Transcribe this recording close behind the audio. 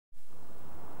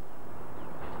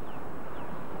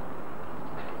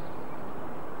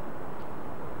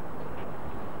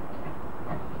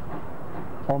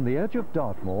On the edge of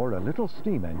Dartmoor, a little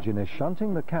steam engine is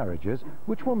shunting the carriages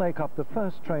which will make up the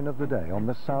first train of the day on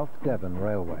the South Devon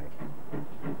Railway.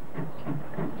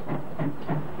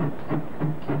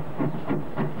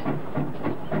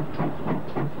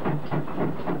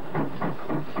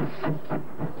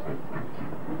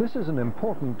 This is an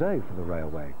important day for the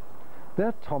railway.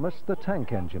 They're Thomas the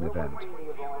Tank Engine event.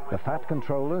 The Fat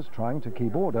Controller's trying to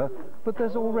keep order, but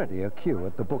there's already a queue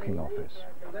at the booking office.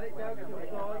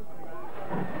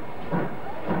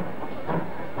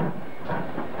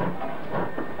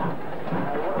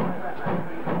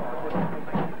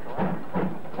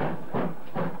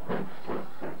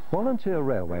 Volunteer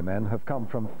railwaymen have come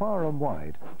from far and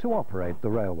wide to operate the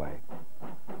railway.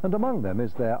 And among them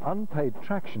is their unpaid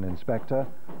traction inspector,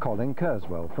 Colin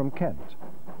Kerswell from Kent.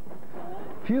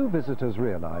 Few visitors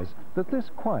realise that this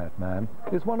quiet man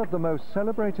is one of the most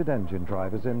celebrated engine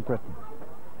drivers in Britain.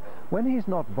 When he's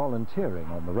not volunteering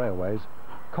on the railways,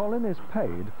 Colin is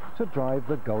paid to drive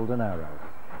the Golden Arrow.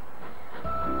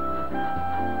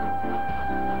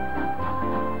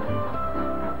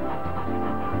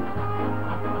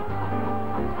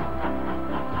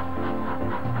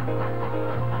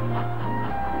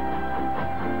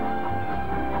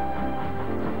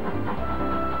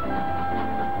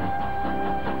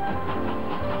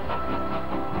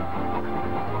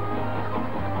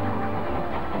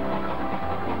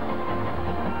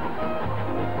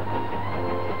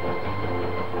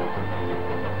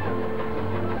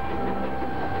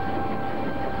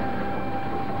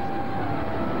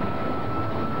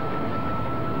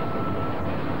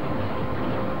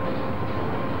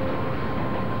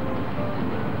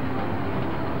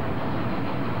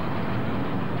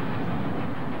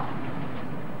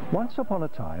 Once upon a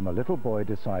time, a little boy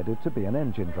decided to be an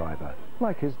engine driver,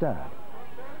 like his dad.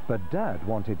 But Dad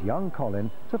wanted young Colin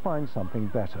to find something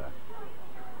better.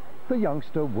 The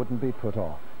youngster wouldn't be put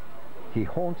off. He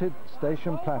haunted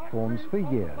station platforms for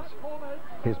years.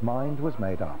 His mind was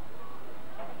made up.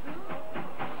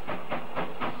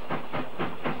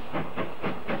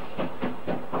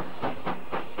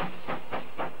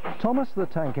 Thomas the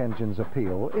Tank Engine's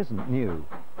appeal isn't new.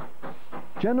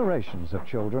 Generations of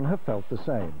children have felt the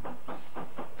same.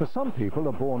 For some people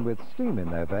are born with steam in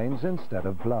their veins instead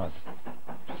of blood.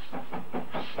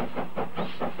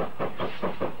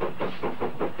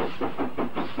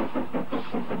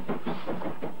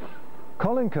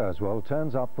 Colin Kerswell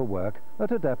turns up for work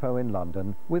at a depot in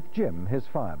London with Jim, his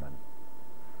fireman.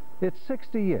 It's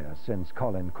 60 years since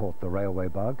Colin caught the railway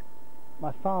bug.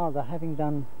 My father, having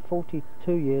done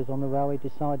 42 years on the railway,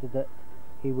 decided that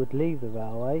he would leave the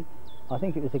railway. I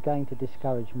think it was again to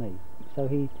discourage me. So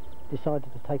he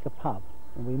decided to take a pub,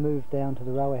 and we moved down to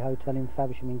the Railway Hotel in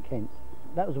Faversham in Kent.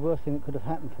 That was the worst thing that could have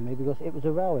happened for me, because it was a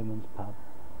railwayman's pub,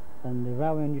 and the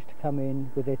railwaymen used to come in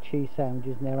with their cheese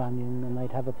sandwiches and their onion, and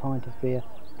they'd have a pint of beer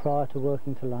prior to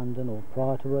working to London or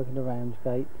prior to working to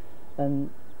Ramsgate, and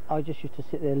I just used to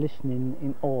sit there listening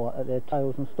in awe at their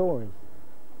tales and stories.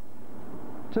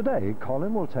 Today,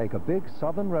 Colin will take a big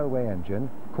Southern Railway engine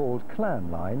called Clan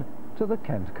Line to the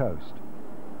Kent coast.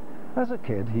 As a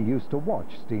kid, he used to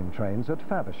watch steam trains at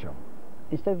Faversham.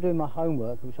 Instead of doing my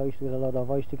homework, which I used to get a lot of,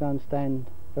 I used to go and stand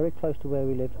very close to where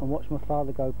we lived and watch my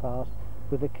father go past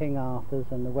with the King Arthurs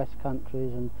and the West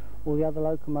Countries and all the other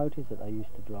locomotives that they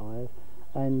used to drive,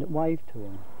 and wave to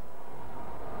him.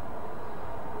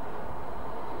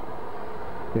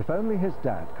 If only his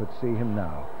dad could see him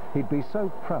now, he'd be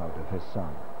so proud of his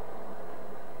son.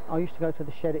 I used to go to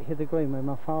the shed at Hither Green where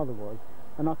my father was,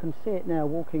 and I can see it now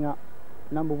walking up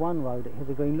number 1 road at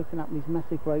Hither Green, looking up these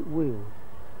massive great wheels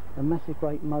and massive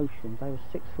great motions. They were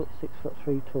 6 foot,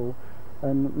 6'3" tall,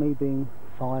 and me being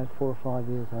 4 or 5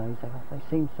 years of age, they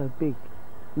seemed so big.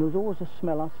 And there was always a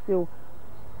smell. I still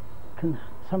can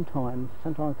sometimes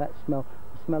that smell,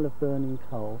 the smell of burning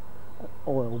coal,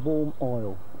 oil, warm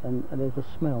oil, and there's a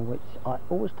smell which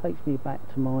always takes me back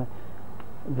to my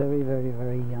very, very,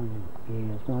 very young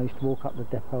years when I used to walk up the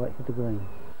depot at Hither Green.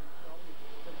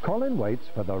 Colin waits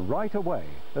for the right of way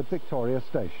at Victoria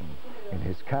Station in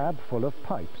his cab full of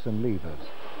pipes and levers.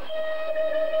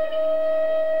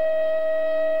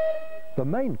 The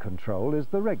main control is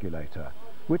the regulator,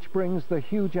 which brings the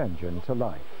huge engine to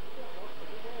life.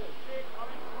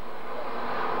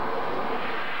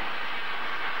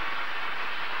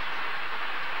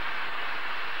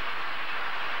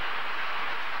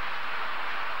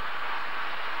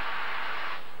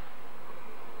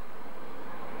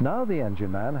 Now the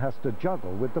engine man has to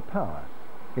juggle with the power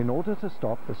in order to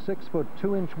stop the 6 foot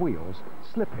 2 inch wheels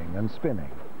slipping and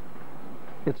spinning.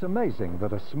 It's amazing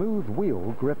that a smooth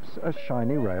wheel grips a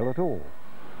shiny rail at all.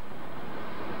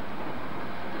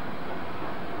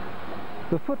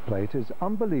 The footplate is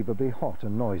unbelievably hot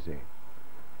and noisy,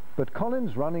 but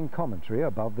Colin's running commentary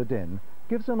above the din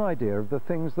gives an idea of the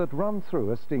things that run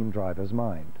through a steam driver's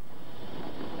mind.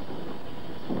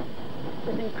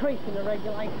 Just increasing the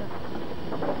regulator.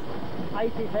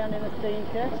 80 down in the steam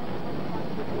chest.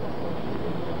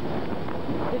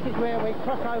 This is where we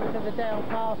cross over to the down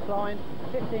pass line,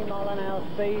 15 mile an hour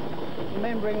speed,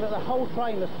 remembering that the whole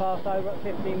train was passed over at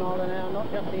 15 mile an hour, not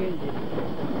just the engine.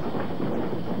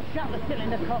 Shut the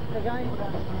cylinder cocks again.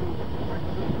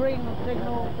 Green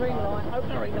signal, green light, open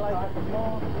the regulator some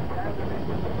more.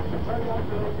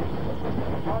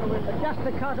 Adjust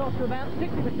the cut-off to about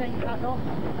 60% cut-off.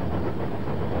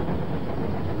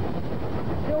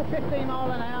 Still 15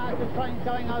 mile an hour as the train's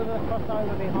going over the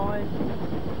crossover behind.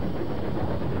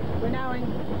 We're now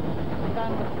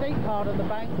down the steep part of the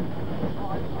bank,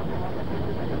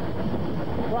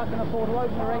 so I can afford to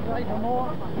open the regulator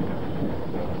more.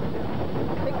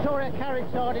 Victoria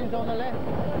carriage sidings on the left.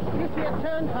 There used to be a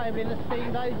turntable in the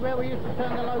steam days where we used to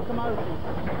turn the locomotive,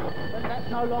 but that's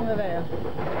no longer there.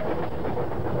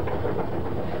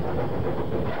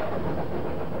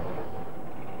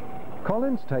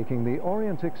 Colin's taking the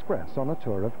Orient Express on a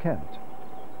tour of Kent.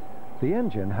 The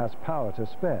engine has power to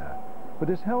spare, but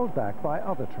is held back by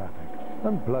other traffic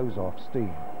and blows off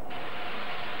steam.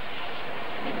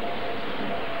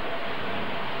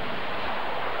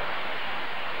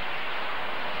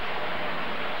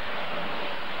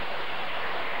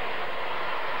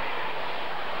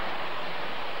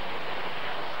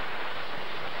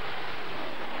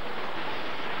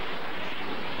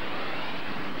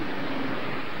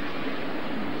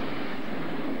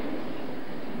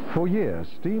 For years,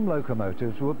 steam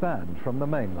locomotives were banned from the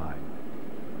main line.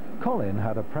 Colin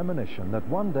had a premonition that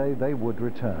one day they would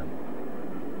return.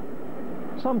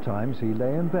 Sometimes he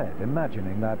lay in bed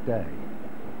imagining that day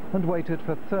and waited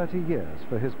for 30 years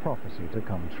for his prophecy to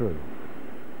come true.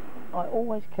 I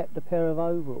always kept a pair of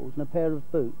overalls and a pair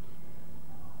of boots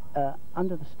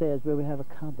under the stairs where we have a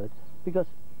cupboard, because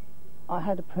I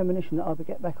had a premonition that I would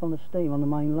get back on the steam on the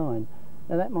main line.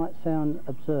 Now that might sound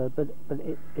absurd, but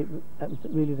that was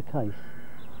really the case.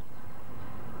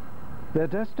 Their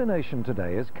destination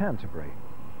today is Canterbury.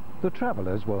 The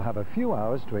travellers will have a few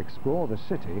hours to explore the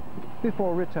city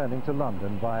before returning to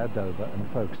London via Dover and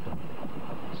Folkestone.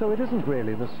 So it isn't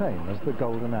really the same as the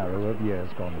Golden Arrow of years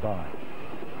gone by.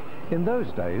 In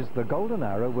those days, the Golden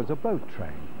Arrow was a boat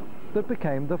train that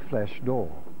became the Fleche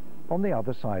d'Or on the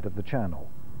other side of the Channel.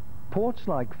 Ports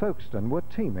like Folkestone were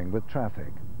teeming with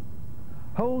traffic.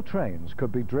 Whole trains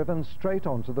could be driven straight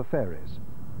onto the ferries,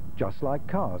 just like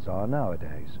cars are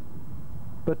nowadays.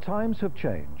 But times have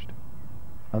changed,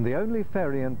 and the only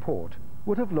ferry in port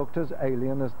would have looked as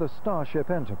alien as the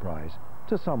Starship Enterprise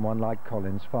to someone like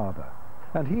Colin's father,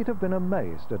 and he'd have been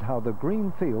amazed at how the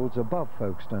green fields above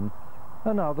Folkestone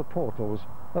are now the portals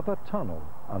of a tunnel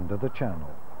under the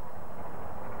Channel.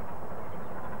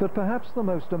 But perhaps the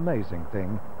most amazing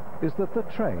thing is that the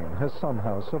train has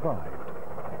somehow survived.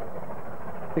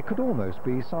 It could almost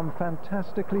be some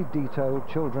fantastically detailed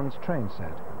children's train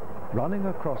set running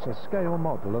across a scale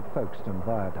model of Folkestone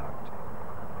Viaduct.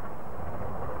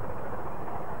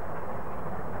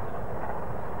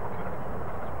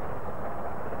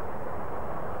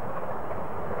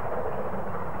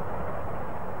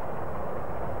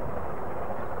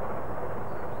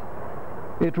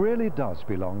 It really does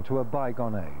belong to a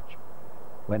bygone age,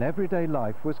 when everyday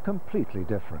life was completely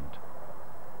different.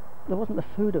 There wasn't the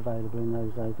food available in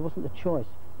those days, there wasn't the choice.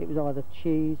 It was either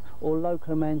cheese or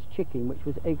Loco Man's chicken, which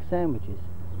was egg sandwiches.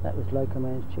 That was Loco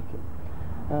Man's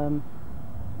chicken.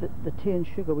 The tea and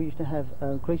sugar, we used to have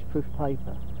greaseproof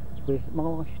paper. My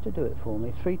wife used to do it for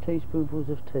me. 3 teaspoonfuls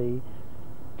of tea,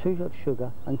 2 of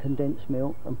sugar and condensed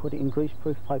milk, and put it in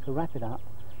greaseproof paper, wrap it up.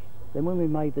 Then when we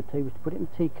made the tea, we used to put it in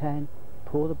the tea can,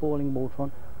 pour the boiling water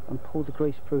on and pull the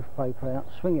greaseproof paper out,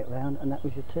 swing it round, and that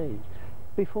was your tea.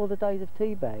 Before the days of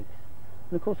tea bags.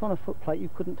 And of course on a footplate you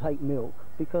couldn't take milk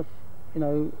because, you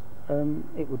know,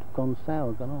 it would have gone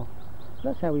sour, gone off.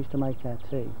 That's how we used to make our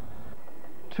tea.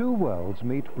 Two worlds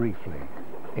meet briefly.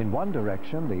 In one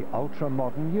direction, the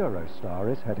ultra-modern Eurostar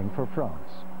is heading for France.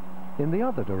 In the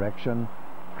other direction,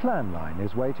 Clanline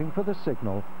is waiting for the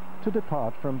signal to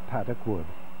depart from Paddock Wood.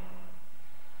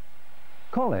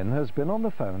 Colin has been on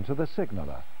the phone to the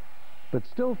signaller, but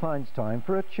still finds time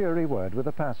for a cheery word with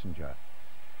a passenger.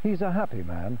 He's a happy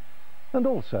man, and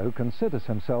also considers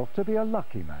himself to be a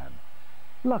lucky man.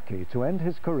 Lucky to end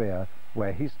his career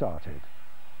where he started,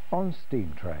 on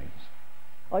steam trains.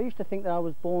 I used to think that I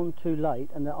was born too late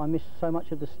and that I missed so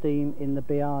much of the steam in the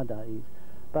BR days,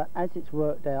 but as it's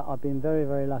worked out, I've been very,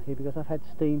 very lucky because I've had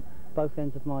steam both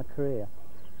ends of my career.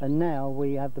 And now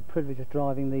we have the privilege of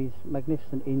driving these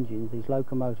magnificent engines, these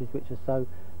locomotives which are so,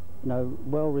 you know,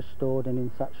 well restored and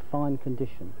in such fine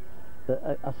condition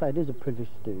that I say it is a privilege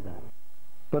to do that.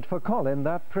 But for Colin,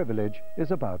 that privilege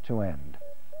is about to end.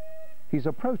 He's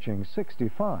approaching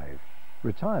 65,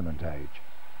 retirement age.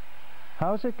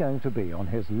 How's it going to be on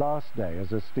his last day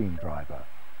as a steam driver?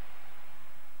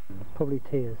 Probably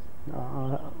tears.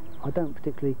 I don't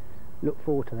particularly look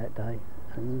forward to that day,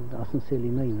 and I sincerely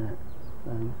mean that.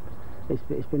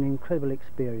 It's been an incredible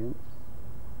experience,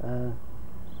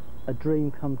 a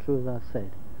dream come true, as I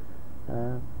said,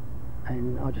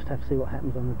 and I just have to see what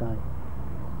happens on the day.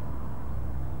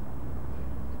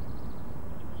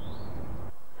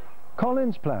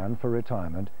 Colin's plan for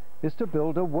retirement is to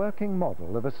build a working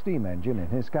model of a steam engine in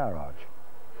his garage.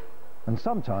 And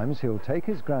sometimes he'll take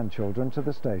his grandchildren to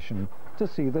the station to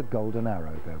see the Golden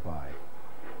Arrow go by.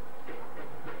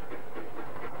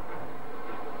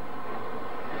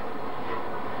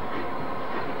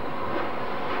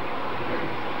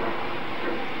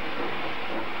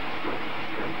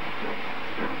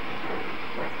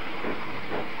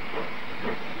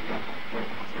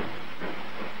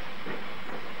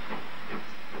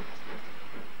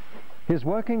 His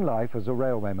working life as a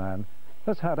railwayman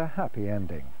has had a happy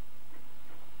ending.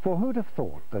 For who'd have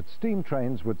thought that steam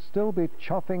trains would still be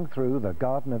chopping through the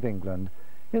Garden of England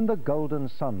in the golden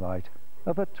sunlight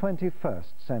of a 21st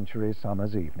century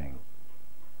summer's evening?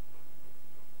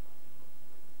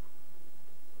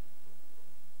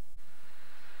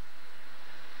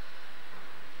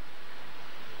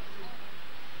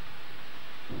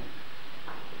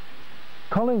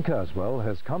 Colin Kerswell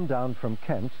has come down from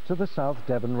Kent to the South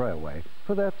Devon Railway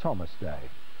for their Thomas Day.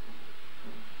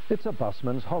 It's a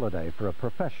busman's holiday for a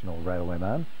professional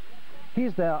railwayman.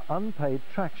 He's their unpaid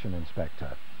traction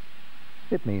inspector.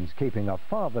 It means keeping a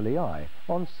fatherly eye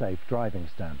on safe driving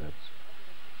standards.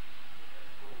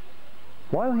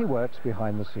 While he works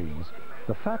behind the scenes,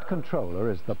 the Fat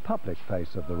Controller is the public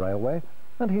face of the railway,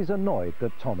 and he's annoyed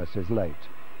that Thomas is late.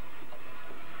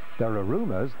 There are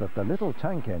rumours that the little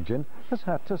tank engine has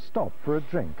had to stop for a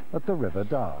drink at the River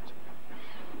Dart.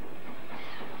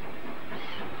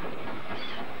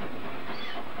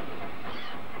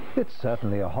 It's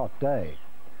certainly a hot day,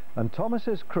 and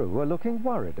Thomas's crew are looking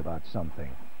worried about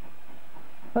something.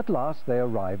 At last they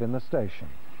arrive in the station,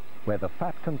 where the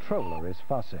Fat Controller is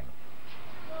fussing.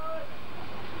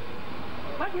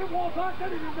 Thank you, water!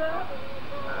 Get it in there!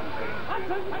 Thank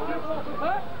you, water,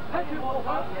 sir! Thank you,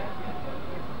 water!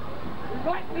 We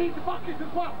might need the bucket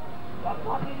as well! The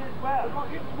bucket as well? The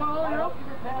bucket as well, yeah.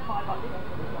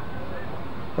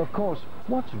 Of course,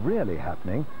 what's really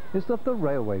happening is that the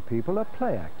railway people are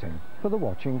play acting for the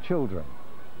watching children.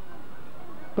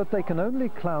 But they can only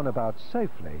clown about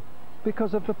safely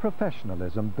because of the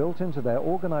professionalism built into their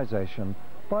organisation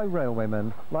by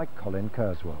railwaymen like Colin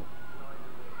Kerswell.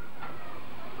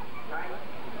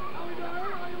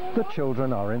 The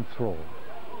children are enthralled.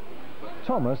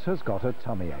 Thomas has got a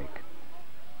tummy ache.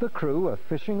 The crew are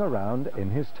fishing around in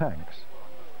his tanks.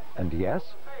 And yes,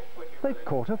 they've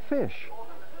caught a fish.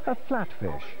 A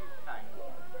flatfish.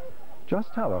 Just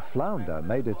how a flounder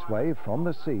made its way from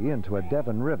the sea into a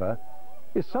Devon river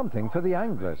is something for the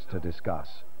anglers to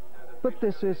discuss. But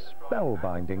this is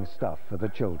spellbinding stuff for the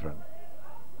children.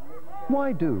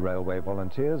 Why do railway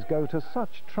volunteers go to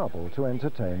such trouble to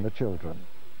entertain the children?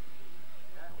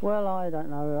 Well, I don't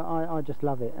know. I just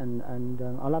love it, and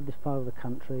I love this part of the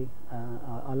country.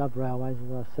 I love railways,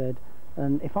 as I said.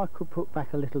 And if I could put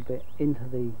back a little bit into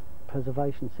the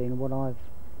preservation scene and what I've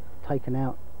taken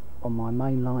out on my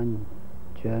mainline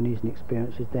journeys and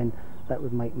experiences, then that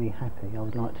would make me happy. I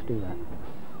would like to do that.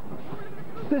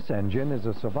 This engine is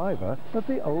a survivor of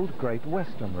the old Great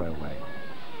Western Railway.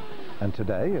 And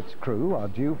today its crew are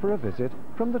due for a visit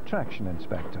from the traction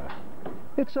inspector.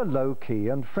 It's a low-key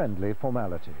and friendly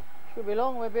formality. Should be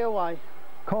long, we'll be away.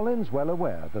 Colin's well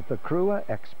aware that the crew are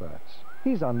experts.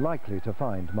 He's unlikely to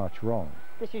find much wrong.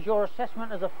 This is your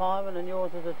assessment as a fireman and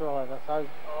yours as a driver, so...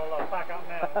 I'll back up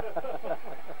now.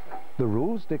 The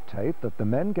rules dictate that the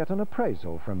men get an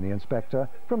appraisal from the inspector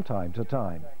from time to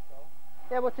time.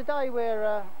 Yeah, well, today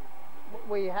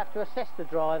we have to assess the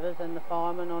drivers and the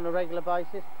firemen on a regular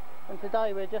basis, and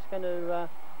today we're just going to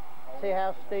see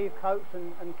how Steve copes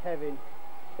and Kevin.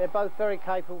 They're both very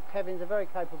capable. Kevin's a very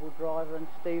capable driver and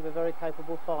Steve a very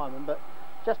capable fireman, but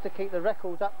just to keep the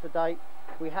records up to date,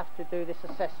 we have to do this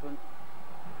assessment.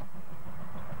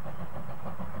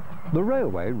 The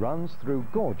railway runs through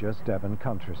gorgeous Devon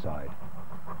countryside,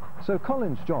 so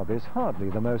Colin's job is hardly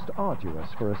the most arduous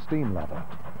for a steam lover.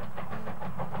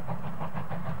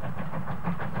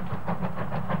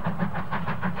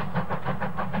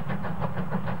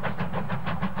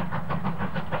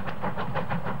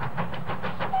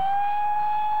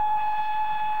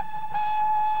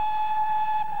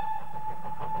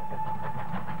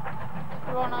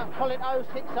 on a, call it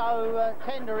 060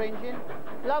 tender engine,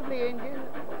 lovely engine,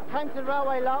 came to the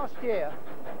railway last year.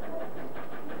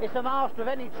 It's a master of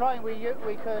any train we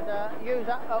could use,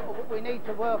 we need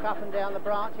to work up and down the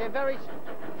branch here. Very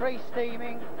free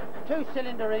steaming,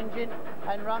 2-cylinder engine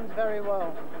and runs very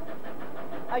well.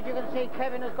 As you can see,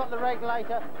 Kevin has got the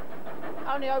regulator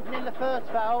only opening the first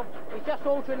valve. He's just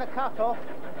altering the cut-off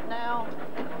now,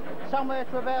 somewhere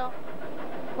to about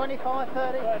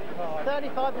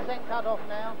 35% cut off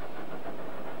now.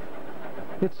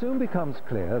 It soon becomes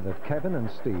clear that Kevin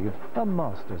and Steve are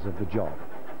masters of the job.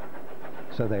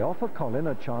 So they offer Colin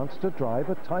a chance to drive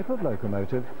a type of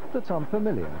locomotive that's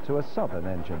unfamiliar to a southern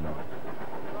engine man.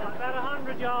 Right, about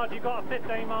 100 yards, you've got a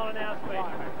 15-mile-an-hour speed.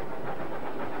 Right.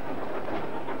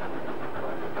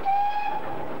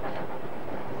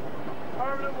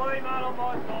 Permanent way, man, on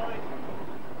my side.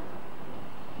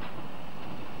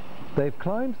 They've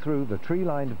climbed through the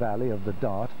tree-lined valley of the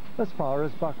Dart as far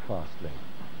as Buckfastleigh,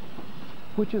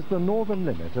 which is the northern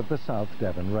limit of the South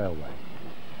Devon Railway.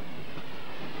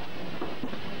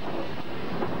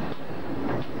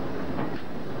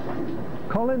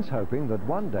 Colin's hoping that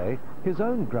one day his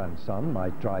own grandson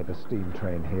might drive a steam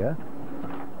train here.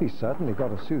 He's certainly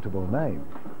got a suitable name.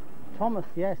 Thomas,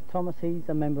 yes, Thomas, he's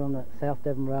a member on the South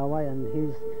Devon Railway, and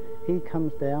he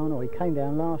comes down, or he came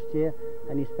down last year,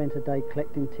 and he spent a day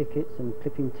collecting tickets and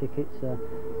clipping tickets,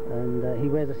 and he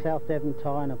wears a South Devon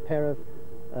tie and a pair of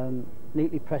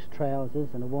neatly pressed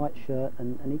trousers and a white shirt,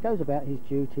 and he goes about his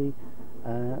duty,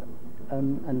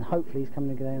 and hopefully he's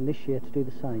coming down this year to do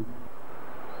the same.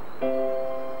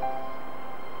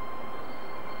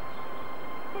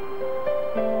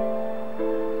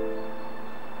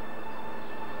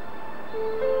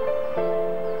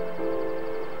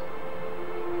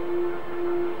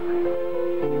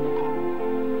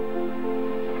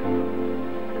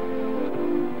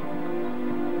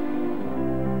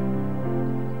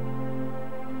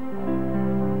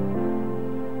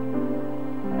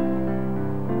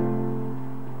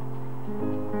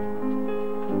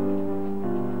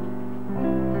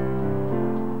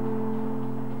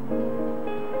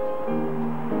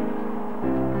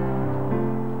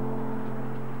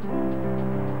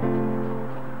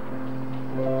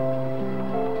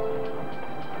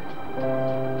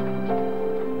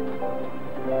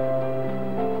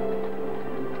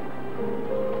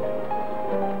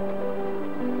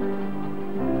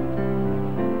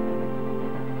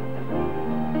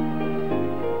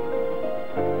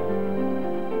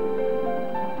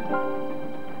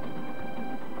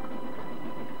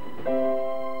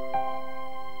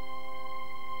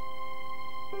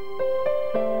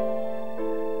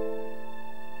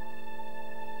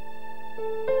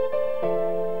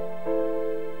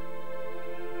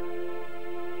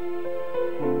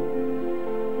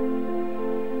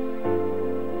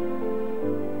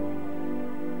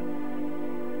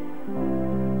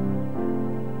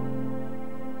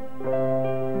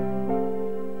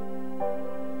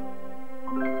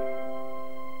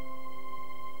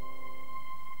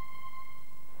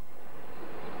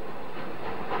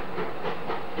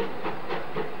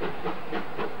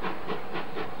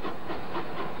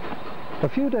 A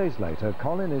few days later,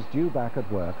 Colin is due back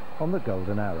at work on the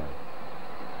Golden Arrow.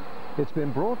 It's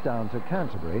been brought down to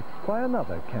Canterbury by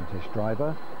another Kentish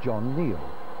driver, John Neal,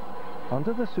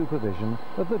 under the supervision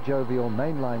of the jovial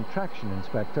mainline traction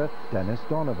inspector, Dennis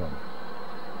Donovan.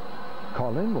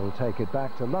 Colin will take it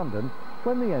back to London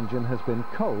when the engine has been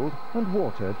coaled and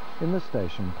watered in the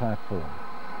station platform.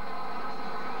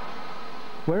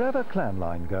 Wherever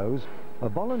Clanline goes, a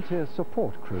volunteer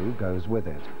support crew goes with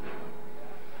it.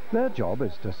 Their job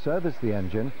is to service the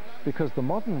engine because the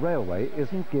modern railway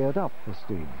isn't geared up for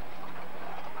steam.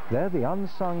 They're the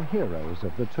unsung heroes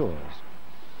of the tours.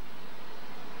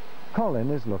 Colin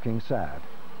is looking sad,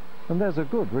 and there's a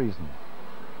good reason.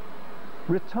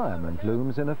 Retirement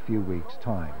looms in a few weeks'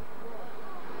 time.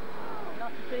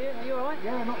 Nice to see you. Are you all right?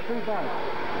 Yeah, not too bad.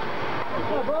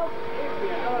 Hello, Bob.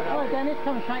 Hi, Dennis.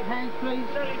 Come and shake hands, please.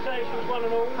 Salutations, one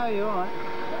and all. Oh, you all right?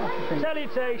 Nice to see you.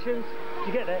 Salutations. Did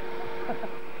you get that?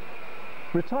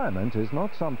 Retirement is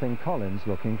not something Colin's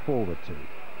looking forward to,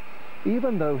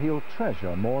 even though he'll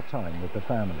treasure more time with the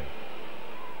family.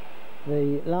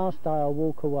 The last day I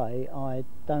walk away, I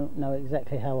don't know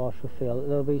exactly how I shall feel.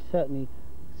 There'll be certainly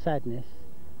sadness.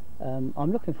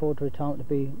 I'm looking forward to retirement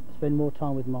to spend more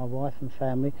time with my wife and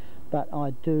family, but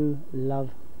I do love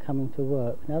coming to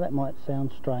work. Now that might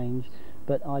sound strange,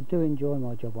 but I do enjoy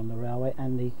my job on the railway,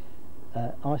 and the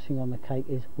icing on the cake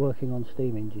is working on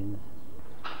steam engines.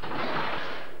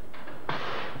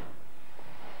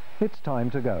 It's time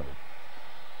to go.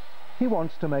 He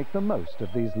wants to make the most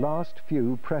of these last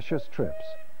few precious trips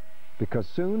because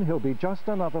soon he'll be just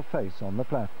another face on the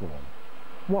platform,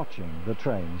 watching the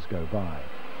trains go by.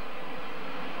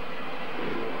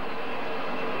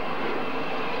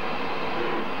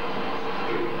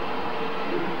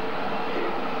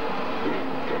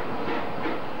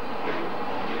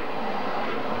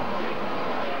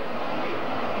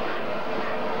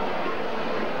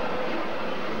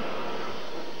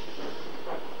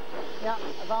 Yeah,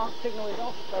 advance signal is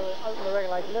off, so we'll open the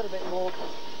regulator a little bit more.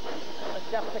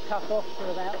 Adjust the cut off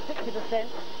to about 60% and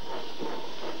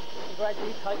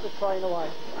gradually take the train away.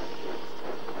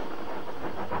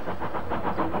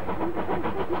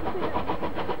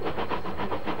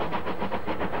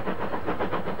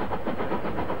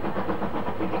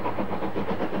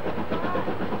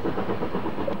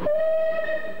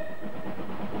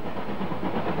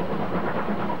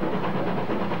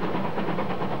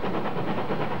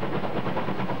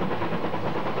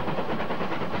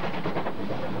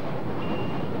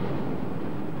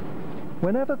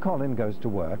 Whenever Colin goes to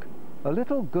work, a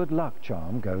little good luck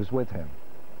charm goes with him.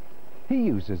 He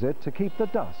uses it to keep the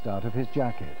dust out of his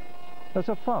jacket, as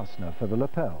a fastener for the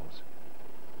lapels.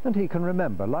 And he can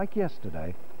remember, like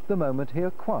yesterday, the moment he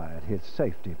acquired his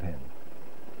safety pin.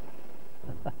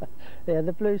 Yeah,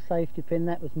 the blue safety pin,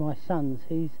 that was my son's.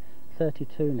 He's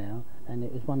 32 now, and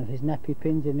it was one of his nappy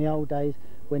pins in the old days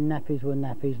when nappies were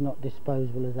nappies, not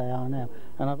disposable as they are now.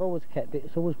 And I've always kept it.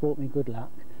 It's always brought me good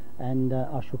luck, and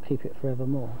I shall keep it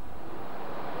forevermore.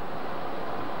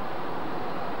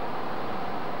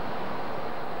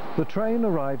 The train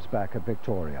arrives back at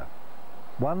Victoria,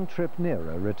 one trip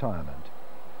nearer retirement,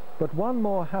 but one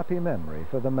more happy memory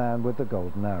for the man with the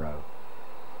golden arrow.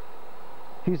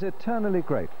 He's eternally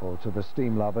grateful to the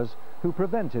steam lovers who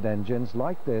prevented engines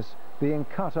like this being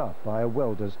cut up by a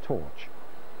welder's torch,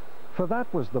 for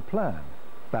that was the plan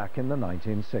back in the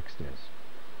 1960s.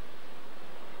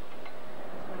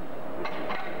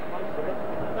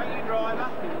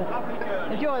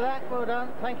 Enjoy that, well done,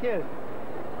 thank you.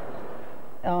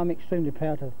 I'm extremely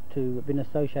proud to have been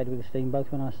associated with the steam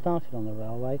both when I started on the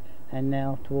railway and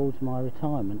now towards my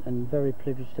retirement, and very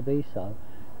privileged to be so.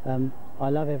 I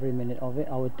love every minute of it.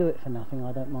 I would do it for nothing,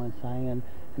 I don't mind saying, and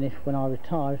if when I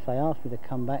retire, if they asked me to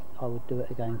come back, I would do it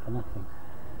again for nothing.